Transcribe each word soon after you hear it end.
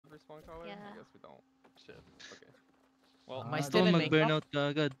spawn caller? Yeah. I guess we don't. Shit. Okay. Well, Am I Gusto still in mag-burnout ka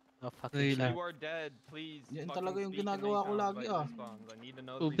agad. Oh, fucking Nahila. shit. you are dead. Please. Yan fucking talaga yung speak and ginagawa make ko sounds lagi, about your ah. respawns. I need to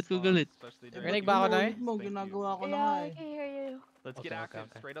know Oh, the ba't ko respawns, galit? especially Eh, during Rinig ba't ba ako, Noy? inulit mo? Thank you. Ginagawa ko na Yeah, nga I eh. can hear you. Let's Okay, get okay, active.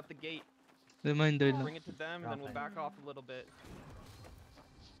 okay. Straight up the gate. Reminder lang. Bring it to them, and then we'll Okay. back off a little bit.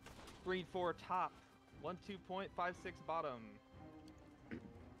 3-4 top. 1-2.56 bottom.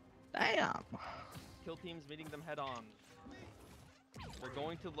 Damn! Kill teams meeting them head on. They're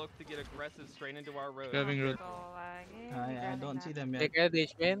going to look to get aggressive straight into our road. Grabbing road. I don't see them yet. Sacred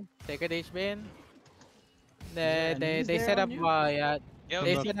H-Bin. Sacred H-Bin. Yeah, They Lee's set there up, on you. yeah. Come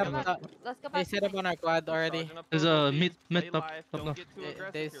They up, set come up, up. Let's go they back. set up on our quad already. Sergeant up There's those a rotates, mid play top, life, top don't left. get too This-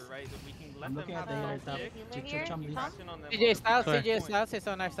 aggressive here, right? That we can let I'm them looking have at the the healer first top. pick. Healer Check here. chumbies. Action on them CJ on the Styles, first CJ point. Styles is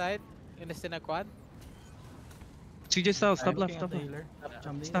on our side. In the Sina quad. CJ Styles, I'm top left, looking at top the left. healer.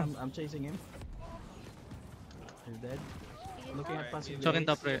 Chumbi, Stop. I'm chasing him. He's dead. Looking at Alright, passive. Chucking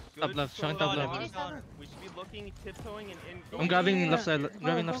top raise. right, top Good left, chucking solo top launch. left. We should be looking, tiptoeing, and in. I'm grabbing Yeah. left side,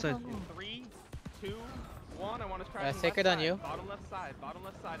 grabbing Go, left go, side. go, go. 3, 2, 1. I want to try. Yeah, sacred on you. Bottom left side, bottom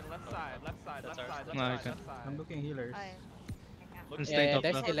left side, and left side, left side, left That's side, ours. left No, I side, can't. left side. I'm looking healers. Look I'm at staying the top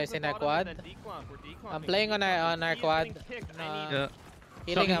there's left. healers in the our bottom quad. and then declump. We're declumping. I'm playing on our He is quad. getting kicked. I No. need- Yeah.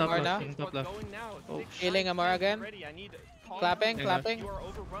 Healing Chucking top Amor left, now. chucking top left. Going now. Oh, 6, Healing 9, Amor 10 again. ready. I need Clapping, Yeah. clapping. You are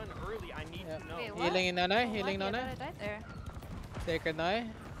overrun early. I need to know. Wait, what? Healing in Nonoy, Oh, healing what? Nonoy. I died there. Sacred Noy.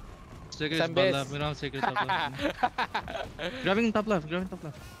 Sacred is Some bottom base. left, we don't have sacred top left. Grabbing top left, grabbing top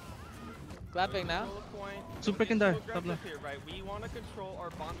left. Clapping now. Control a point. Super Don't can get die, too top aggressive left. here, right? We want to control our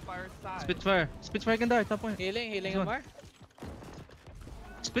bonfire side. Spitfire, Spitfire can die, top point. Healing This one. Amor.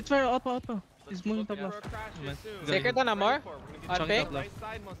 Spitfire, upper. Let's He's be moving looking top for left. a crash here Nice. soon. Good. Sacred on Amor. Ready for it. We're gonna be On doing ping. the right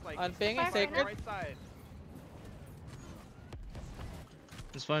side most likely. On ping, Fire Sacred. Right side.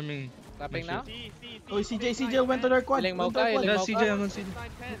 He's farming. Clapping Make now. C, Oh, C, CJ, C, CJ went to their quad. Healing Went to their Mocha, quad. healing Yeah, CJ, I'm Mocha. on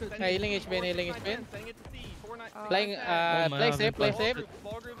CJ. Healing HBN, healing HBN. Playing, Oh my play God, safe, play ball safe.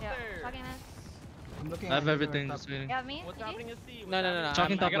 Yeah. Fucking us. I'm looking I have at everything, healer just top. waiting. You have me? What's CJ? happening is C. No, no, no, no.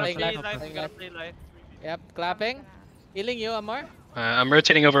 Chucking I'm top playing left, live, top playing gotta live. play live. Yep, clapping. Healing you, Amor. I'm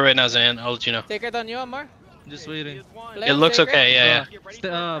rotating over right now, Zan. I'll let you know. Sacred on you, Amor. Just waiting. Play It looks Sacred. okay, yeah,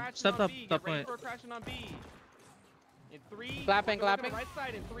 Step up, top point. Clapping, clapping. Right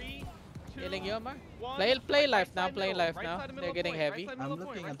side in 3, 2, Healing you, Amor. 1. Play life Right now, side play middle, life right now. side middle They're getting point, heavy. right side I'm middle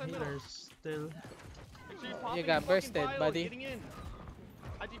looking point, at right side middle. healers still. Make sure you're You popping got fucking bursted, vials, buddy. getting in.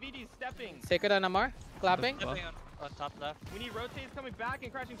 IGVD stepping. Sacred on Amor. Clapping. Stepping on top left. We need rotates coming back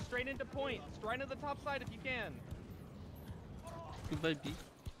and crashing straight into point. Straight into the top side if you can. Goodbye, B.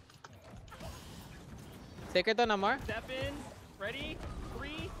 Sacred on Amor. Step in. Ready? 3,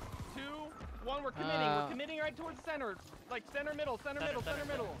 2, 1. We're committing. We're committing right towards center. Like center middle, center middle. Fucking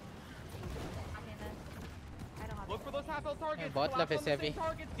us. I don't have Look for those half health targets. bot left Collapse is on the same heavy.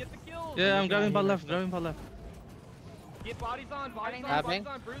 Targets. Get the kills. Yeah, I'm looking grabbing at ball healers left, now. grabbing ball left. Get bodies on. Bodies on. Clapping. Bodies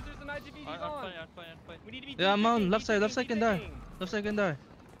on. Bruisers and IGVDs I'm on. playing, I'm playing, I'm playing. We need to be Yeah, I'm on. deep Left side, taking, left side deep can die. taking. Left side can die.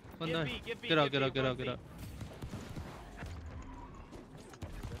 One Get die. B, get B, Get out, B, get out, get run out, get B. out.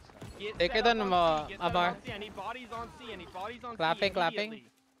 Get Take set it up on, C, get set up Amar. on C. I need bodies on C. I need bodies on Clapping, C. clapping.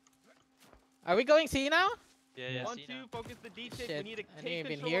 immediately. Are we going C now? Yeah, yeah. 1, see 2, now. focus the D tick. We Shit, need to I didn't take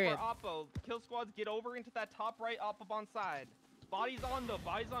even control hear of our oppo. Kill squads, get over into that top right oppo on side. Bodies on though,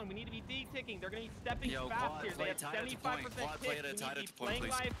 bodies on. We need to be D ticking. They're gonna be stepping Yo, fast quad, here. They play have tight at the 75% point. Quad, play kick. it We at need tight to be at the point, playing please.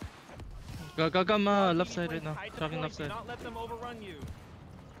 life. Go, Squads left need to side play right now. tight to Talking point. left Do side. not let them overrun you.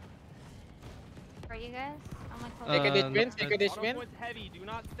 For you guys? I'm like, Sacred Uh, H win, left side. Sacred H Bottom win. point's heavy. Do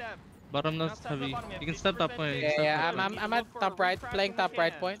not step. Bottom Do not left step to the heavy. bottom. You can step top 50% point. You kick. can Yeah, step yeah, top I'm, point. I'm Look at for a top right, refresh playing when we top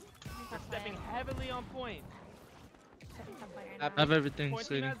right can. point. We're stepping heavily on point. I have everything, Point team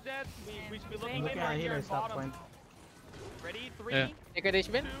sweetie. has deaths. We should be I'm looking looking right at here healers at top bottom. point. Ready? 3, Yeah. Sacred H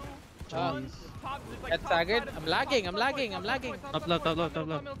 2, win. 1. Top, it's like That's top Saged. side of- I'm lagging, top I'm side lagging, point, I'm top lagging. point, Top side left, point, top left,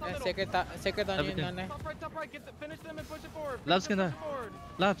 middle, top left. middle. Sacred on you, Everything. None. Top right, finish them and push it forward. Last Finish them, can push it forward.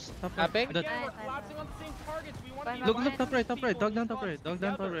 Laps, top left. Tapping. That- Again, we're Nice, nice, collapsing on the same targets. We want to be Look, Look, top right, top right. people Dog down in top right. spots Dog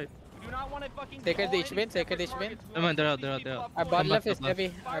down top together. right. We do not want to fucking Sacred call H any win, Sacred separate H win. targets. We Come want on, they're to out, see they're out, these they're people out. up Our forward. bot Come left back, is top left.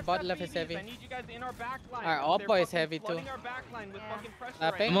 heavy. Our bot Fire left is step heavy. BBs. I need you guys in our back line. Our They're oppo is fucking heavy too. flooding our back line with Yeah. fucking pressure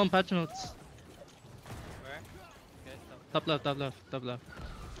Tapping. right I'm now. on patch notes. Where? Okay, so. Top left, top left, top left.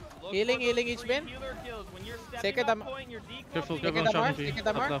 Look Healing, for healing those each free bin. healer kills. When you're stepping Sacred up Am- point, you're declumping. Careful, Take careful it on Amar, shocking tree. take it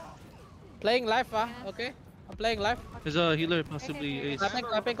Top Amar. left. Playing live, okay? I'm playing live. There's a healer, possibly ace. Clapping, Remember,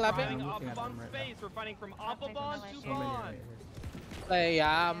 clapping, we're clapping. fighting I'm off looking of at on them right space. We're fighting from Clapping Opabon from to the So many Bond. right here. Like,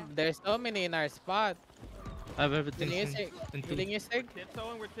 yeah, there's so many in our spot. I have everything. Healing in- is in two. healing is sick.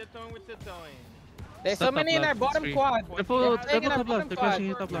 Tiptoeing, we're tiptoeing, we're tiptoeing. There's Step so up many in our left, bottom three. quad. Careful, They're careful playing in our top left. bottom They're quad. crashing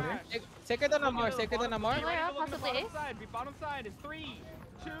you top left. Second on Amar, second on Amar. Healer up, possibly Bottom ace. side, be bottom side. It's 3,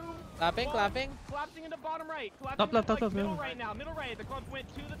 2,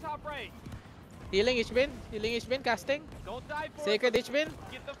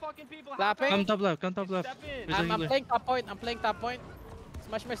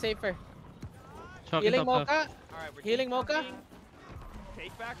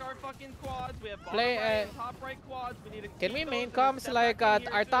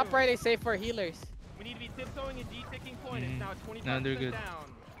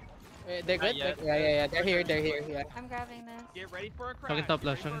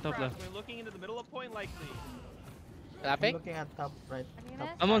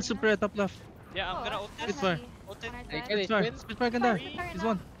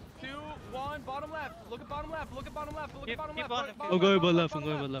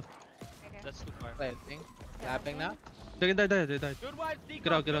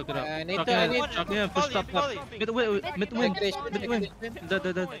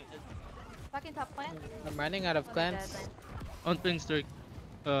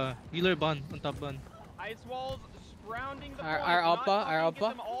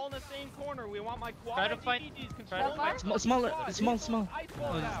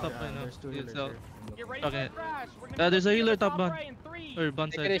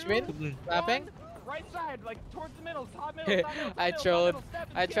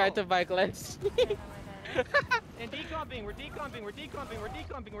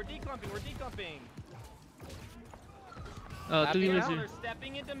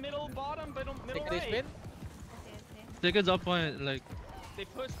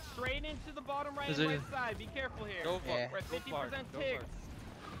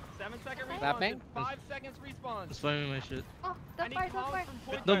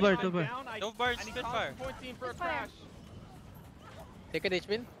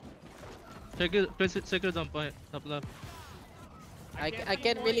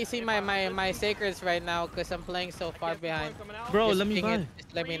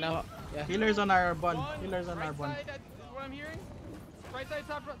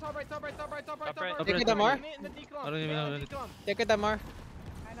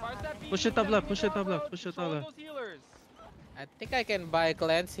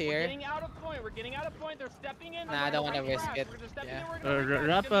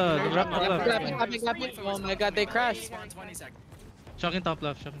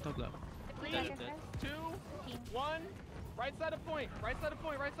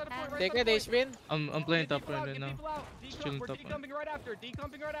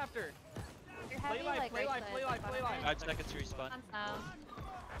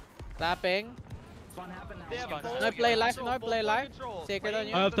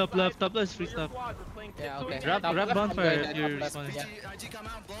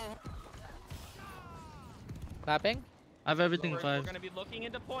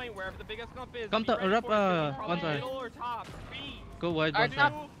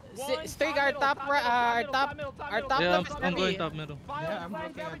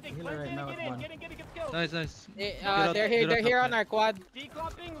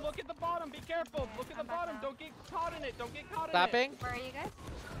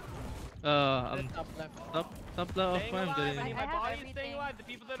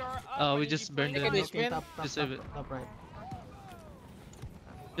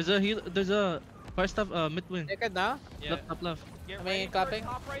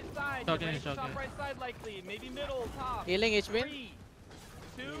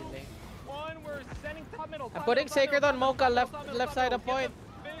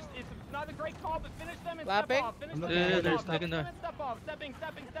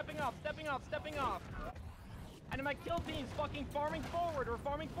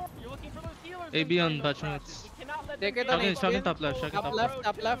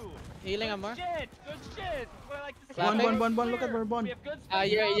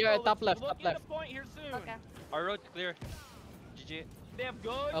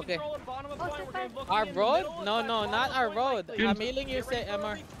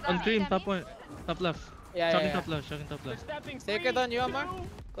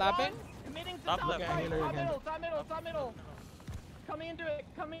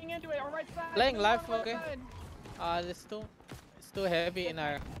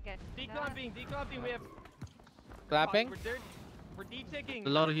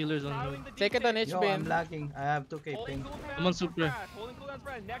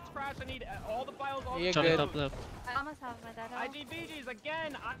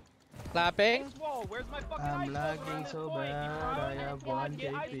 Where's my fucking I'm ice lagging so bad, I have one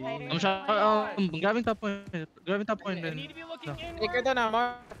Get ice KP. over I'm there. grabbing top point. Grabbing top point You then. need to be looking No. inward. Sacred na,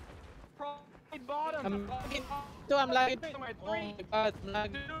 more. Probably bottom. I'm lagging too, I'm lagging. Somewhere. Oh Three, my god, I'm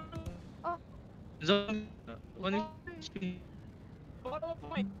lagging. 2, Zone. One HP. Bottom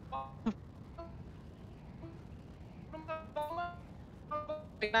point.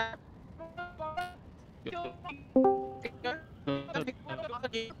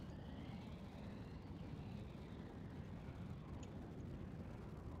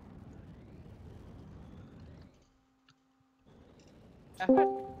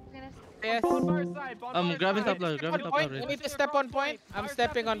 Yes. Bonfire side, bonfire Grabbing side. top left, grabbing top Point. left. We right. need to step on point. I'm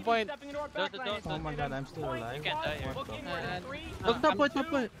stepping on point. Stepping into our Don't- backline. don't- Oh my god, I'm still alive. You can't die here. Looking Uh, at three, Look, top point, top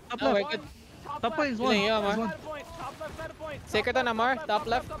point. Top No, we're left. good. Top point is one. Healing you, Amar. Is one. Top left side of point. Sacred on Amar, top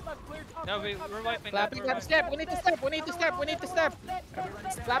left. Clear top No, right, top we're right. wiping that. Clapping We're that wiping. step. We need to step. We need to step. We need to step. Clap it,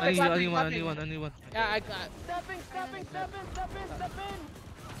 clap it, clap it. Only one. Yeah, I Stepping, step in.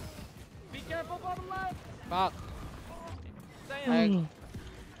 Be careful, bottom left. fuck. Damn.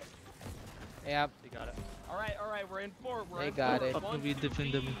 Yep. You got it. All right, we're in four. We're They in got four. it. Up to be 1, 2,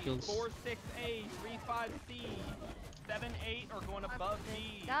 defend them in B, kills. 4, 6A, 3, 5C, 7, 8 are going above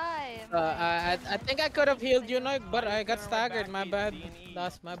B. Die. I think I could have healed you, Noik, but I got staggered. My bad. D and E.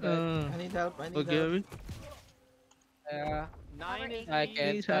 That's my bad. I need help, I need help. Gary. Yeah. 9 is I D,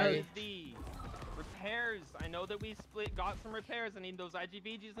 can't 10 try. is D. Repairs. I know that we got some repairs. I need those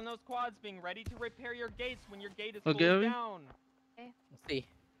IGVGs and those quads being ready to repair your gates when your gate is fully Gary? down. Let's see.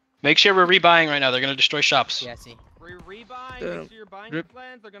 Make sure we're rebuying right now. They're gonna destroy shops. Yeah, see. We're rebuying. Damn. Make sure you're buying Rip. your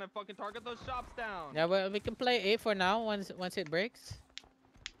plans. They're gonna fucking target those shops down. Yeah, well, we can play A for now. Once it breaks.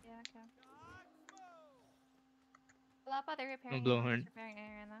 Yeah, okay. A lot of other repairing. blowhorn. Repairing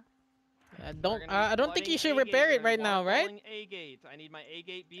area now. I don't think you should repair it right now, right? A gate. I need my A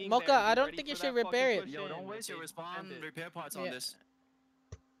gate being Mocha, there. I Be don't ready think for you that should fucking repair it. push Yo, in. don't waste your Gate's respawn ended. repair parts Yeah. on this.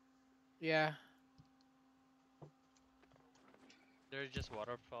 Yeah. There's just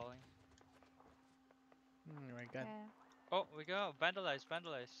water falling. Oh my god. Yeah. Oh, we go. Vandalize.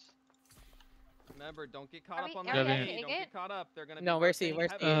 Remember, don't get caught Are up we- on are the we A. actually Don't A get gate? caught up. They're gonna. No, be we're C. rotating We're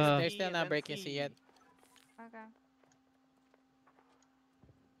heavy C. on They're B still and not then breaking C yet. Okay.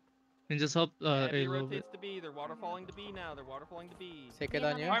 Can just help Heavy A a little bit. rotates to B. They're waterfalling to B now. They're waterfalling to B. Sacred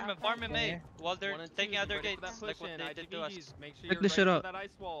Yeah, on you. man. Farm him, Yeah. while they're 1 and 2, taking be other ready for gates, that like push what in. they did to us. IGVGs, make sure Break you're this shit ready up. for that ice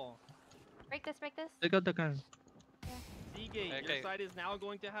wall. Break this. Take out the can. C gate. Okay. Your side is now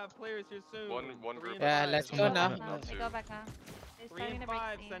going to have players here soon. One 3 and group. Yeah, 5. let's They go go now. back now. They go back now. They're 3 starting and to break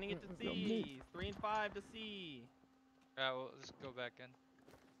 5, C. sending it to C. 3 and 5 to C. Yeah, well, let's go back in.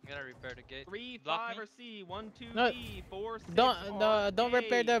 I'm gonna repair the gate. 3, Block 5 me. are C. 1, 2 No, B. 4, 6 Don't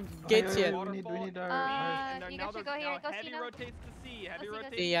repair the gates yeah, yet. we need our... You guys should go here and go C Heavy now. rotates to C. Heavy Go C, go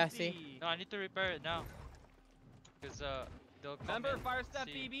rotates C. Yeah, to C. C. No, I need to repair it now. Cause they'll come Remember, in. fire staff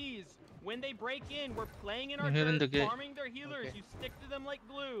C. BBs. When they break in, we're playing in our I'm hitting the turf, gate. farming their healers. Okay. You stick to them like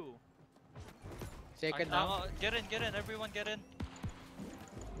glue. Sacred now. Get in, everyone get in.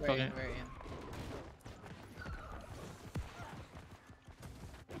 We're Okay. in. We're in.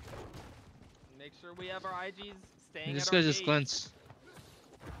 Make sure we have our IGs staying This at guy our just gate. cleanse.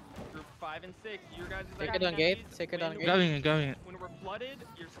 Group 5 and 6. Your guys' Sacred IGs on gate. IGs, Sacred when on we- gate. Grabbing it. When we're flooded,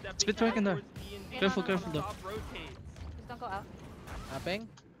 you're stepping Spit down right in there. towards B and D. Careful, careful, though. Top rotates. Just don't go out. Tapping.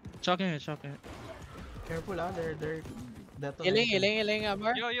 Shocking it. Careful, they're Healing,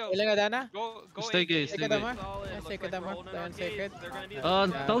 Amar. Yo, Healing Adana. go. Stay A gate, gate. stay Sacred gate. Amar. Solid. Yeah, Looks sacred like we're Amar. holding They're our on gates. sacred. They're gonna be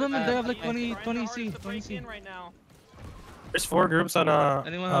Tell them that they have like Trying 20 their 20 hardest C. to 20 break C. in right now. There's 4 groups on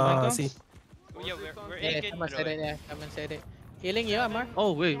Anyone have vent C. guns? Yeah, we're A Yeah, gate. someone by the said way. it. Yeah, someone said it. Healing you, Amar.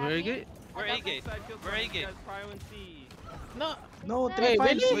 Oh wait, Yeah, where me? gate? We're A gate. We're A gate. No. No, Wait, 3 5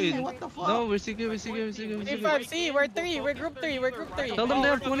 really? C, what the fuck? No, we're C gate. We're C gate. We're C gate. We're C gate. 3-5C. We're 3. We're group 3. We're group 3. Tell them they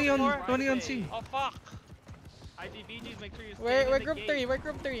have 20 on Right 20 on away. C. Oh fuck! IGVGs, make sure you're We're staying in the group gate. 3. We're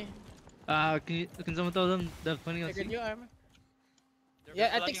group 3. Can someone tell them they have 20 on Sacred C? you, Amar. They're Yeah, I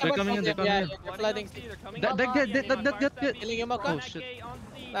flooding think us. They're someone coming in, flooded. they're Yeah, coming you're Flooding flooding. on C, they're coming That- on that C, get- and that- on that- fire that- step that- BBs, Healing him, on Mocha. Oh, that shit. gate, on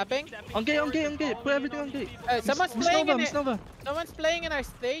C, Tapping? stepping On gate, on forward, gate, they're on gate. Put falling everything in on gate. people. Someone's Miss playing Nova, in Miss it. Nova. Someone's playing in our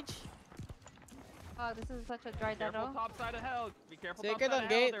stage. Oh, this is such a dry Careful dead top side of hell. Be careful Sacred top side on of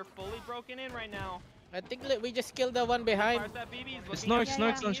hell. gate. They're fully broken in right now. I think we just killed the one behind. Fire step BBs, It's looking at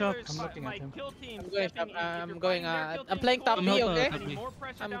Snorks, the Snorks on shop. healers, I'm looking my at him. kill team I'm going stepping top- in. If I'm you're going, fighting their kill I'm team, playing top pull B, in. okay? Putting more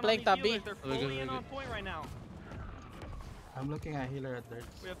pressure I'm down on playing these top B. healers. They're Okay, fully okay, in okay. on point right now. I'm looking at healer at dirt.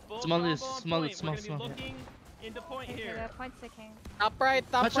 We have full Small combo is- on small point. is small, We're gonna small. be looking into point Okay, here. the point sticking. Top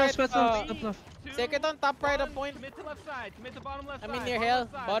right, top Watch out, right. spread uh, top left. Two, Sacred on top right of one, point. Commit to left side. Commit to bottom left I'm side. in near bottom hell.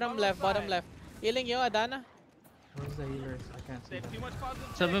 left side, Bottom left, bottom side. left. Healing you, Adana. Where's the healers? I can't They see have too them. much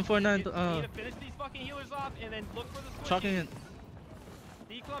positive. 749, You need to finish these fucking healers off and then look for the switch. Shocking it.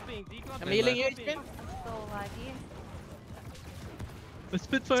 Declumping, declumping. I'm healing you, declumping. Spin. So laggy. A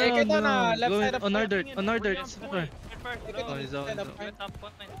Spitfire Sacred on on, left going side of on our point. dirt. On our Three dirt. on Spitfire. point. Sacred Oh, he's out. side He's of out. point. Top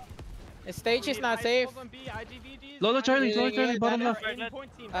point. The stage is not safe. Lola Charlie, Healing here, bottom Dana.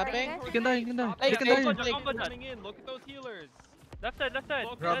 left. Tapping. You can die, you can die. Play You can stage. die. Look at those healers. Left side, left side.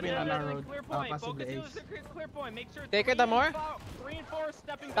 Robin on our road. Clear point. Possibly Focus ace. healers, clear point. Make sure Sacred 3 and Amor. 3 and 4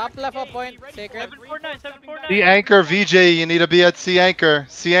 stepping Top back to left of gate. point, Be ready Sacred. for it. 3 and 4 stepping back. C anchor VG, you need to be at C anchor.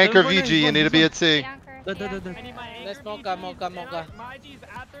 C anchor 749, VG, you need to be at C. Anchor, Da, da, da, anchor. da. I need my anchor Let's mocha, DGs, mocha, and mocha. My G's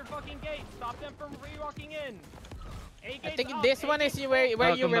at their fucking gate. Stop them from re-walking in. A I gate's think up, this A one is gate's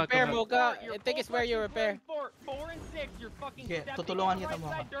where Oh, you come back, repair, come back. Mocha. You're I think it's full where you pushing repair. 4 and 6. You're fucking Okay, stepping tutulungan on the kita, right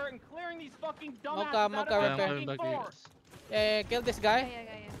Mocha. side dirt and clearing these fucking Mocha, dumbasses out of Mocha, their repair. fucking Back, four. Kill this Yeah, guy. yeah, yeah,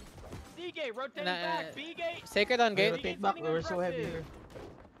 yeah. C gate, rotating Nah, back. B gate. Sacred on We gate. rotate back. We're so heavy here.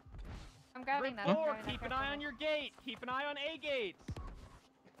 I'm grabbing that. Group I'm 4, grabbing that. keep an eye on your gate. Keep an eye on A gate.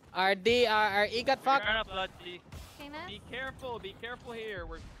 Our E got fucked. Turn up, blood G. Keenan? Be careful here.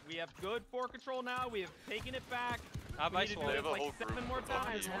 We have good 4 control now. We have taken it back. Have We I need to do swallowed? it like 7 more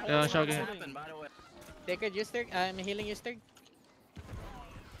times. Yeah, shotgun. Sacred, you stir. I'm healing you stir.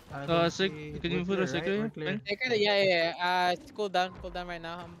 I don't Sig, see- can you we're put a clear, right? Sig We're here? clear. Sacred, yeah. It's cool down right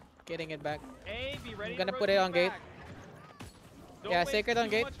now. I'm getting it back. A, be ready I'm gonna to put it rotate on gate. back. Don't Yeah, waste Sacred on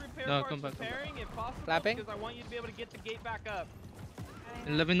too gate. much repair No, parts come back. repairing if possible, Clapping. because I want you to be able to get the gate back up.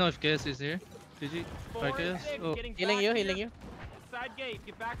 And let me know if KS is here. GG. 4 Right, and KS? 6, Oh. getting Healing back you, to healing your you. Side gate.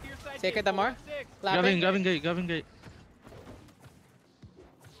 Get back to your side Sacred gate. 4 Amor. and 6. Clapping. Grabbing gate.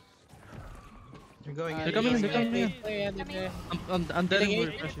 You're going in. They're coming in, you're they're going in. coming in. Yeah, they're- I'm dead Healing and you. we're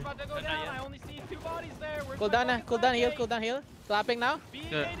It's pressure. about to go Not down. yet. I only see 2 bodies there. Where's Cool my down, fucking cool down, side heal, gate? cool down, heal. Clapping now. B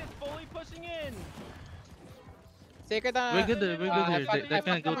Yeah. gate is fully pushing in. Sacred on. We're good here, we're good I here. fucked- They I can't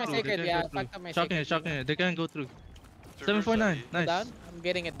fucked go up my through. Sacred, They yeah, I can't go fucked up my through. Sacred. Shocking it. They can't go through. 749. Cool Nice. down. I'm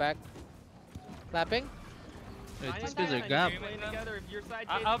getting it back. Clapping. Wait, Nine these and guys are 10, gap. you're playing together. If your side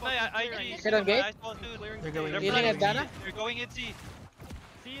I'll gate's play fucking IG. clearing, Sacred on gate. I spawn soon. clearing They're the going gate. in. Healing at Dana. They're going in C.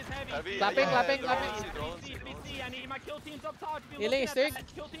 C is heavy. Heavy, C is Clapping, heavy. clapping, C, clapping. C, C. I need my kill teams up top to be Healing looking is at sick.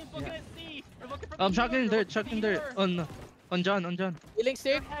 that. Kill teams looking Yeah. at C. They're looking for the I'm healer. shocking They're dirt, looking for the shocking dirt. healer. On John. Healing They're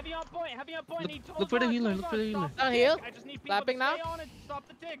stick. heavy on point. Need Look for the tools healer, on, look for the stop healer. the Down tick. heal. I just need people Clapping to now. stay on it. Stop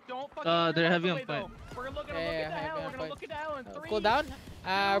the tick. Don't fucking They're run heavy away, on though. point. We're gonna look at Yeah, hell. heavy We're on gonna point. look at hell in 3. Cool down.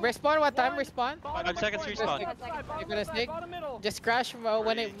 Respawn. What time? one. Respawn. Bottom 5 seconds point, respawn. bottom left side, You're bottom gonna left side, sneak? bottom middle. Just crash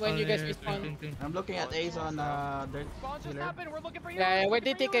when you guys respawn. I'm looking at Ace on dirt Spawn just healer. happened. We're looking for Yeah, healers. we're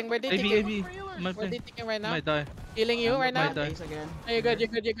Looking for DTing, we're healers. DTing. AB. Looking for healers. My We're friend DTing right now. might die. Healing you I'm right looking now. at Ace again. Oh, you're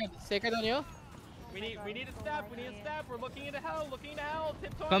good. Sacred on you. We need a step. We're looking into hell.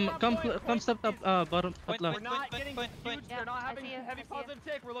 Tiptoeing Come, around come, point. come step up, bottom, top Point, left. We're not Point, getting point, huge. point. They're not Yeah, I having see you, heavy I see you. positive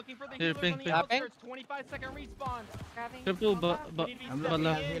tick. We're looking for the Here, healers ping, on the ping. outskirts. 25-second respawn. Grabbing. Triple, Mocha. We need to be I'm stepping looking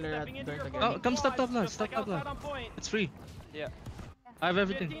at in, healer at stepping into dirt your again. fucking Oh, come step quads, top left, just like step top outside left. on point. It's free. Yeah. I have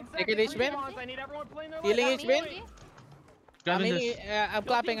everything. 15 Take it, seconds H-Ben. respawns. I need everyone playing their Healing life. H-Ben. Point. Grabbing this. I'm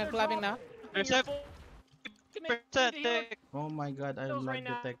clapping now. There's You're 7% full- tick. Oh my god, I'm Heals lag right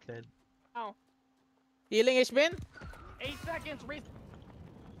now. detected. Healing H-Ben. 8 seconds.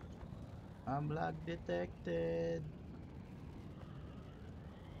 I'm lag detected.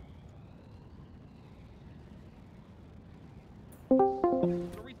 The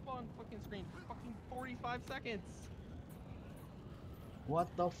respawn fucking screen. Fucking 45 seconds. What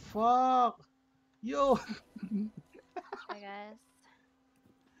the fuck? Yo! Hey guys.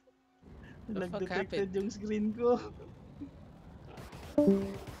 The Lag fuck detected yung screen ko.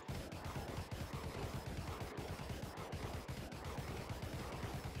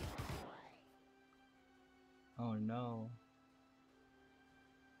 Oh no.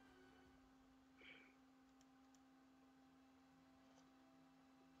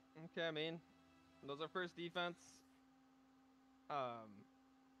 Okay, I mean, those are first defense.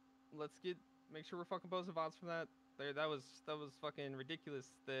 Let's make sure we're fucking positive odds from that. That was fucking ridiculous.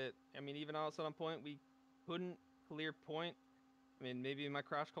 That, I mean, even also on point, we couldn't clear point. I mean, maybe my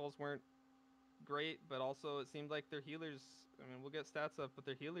crash calls weren't great, but also it seemed like their healers. I mean, we'll get stats up, but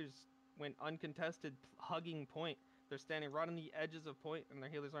their healers went uncontested, hugging point. They're standing right on the edges of point, and their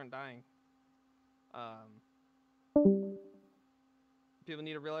healers aren't dying. People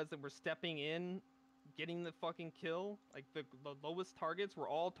need to realize that we're stepping in, getting the fucking kill. Like the lowest targets, we're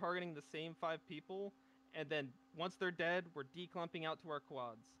all targeting the same 5 people, and then once they're dead, we're declumping out to our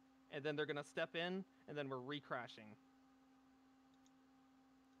quads, and then they're gonna step in, and then we're recrashing.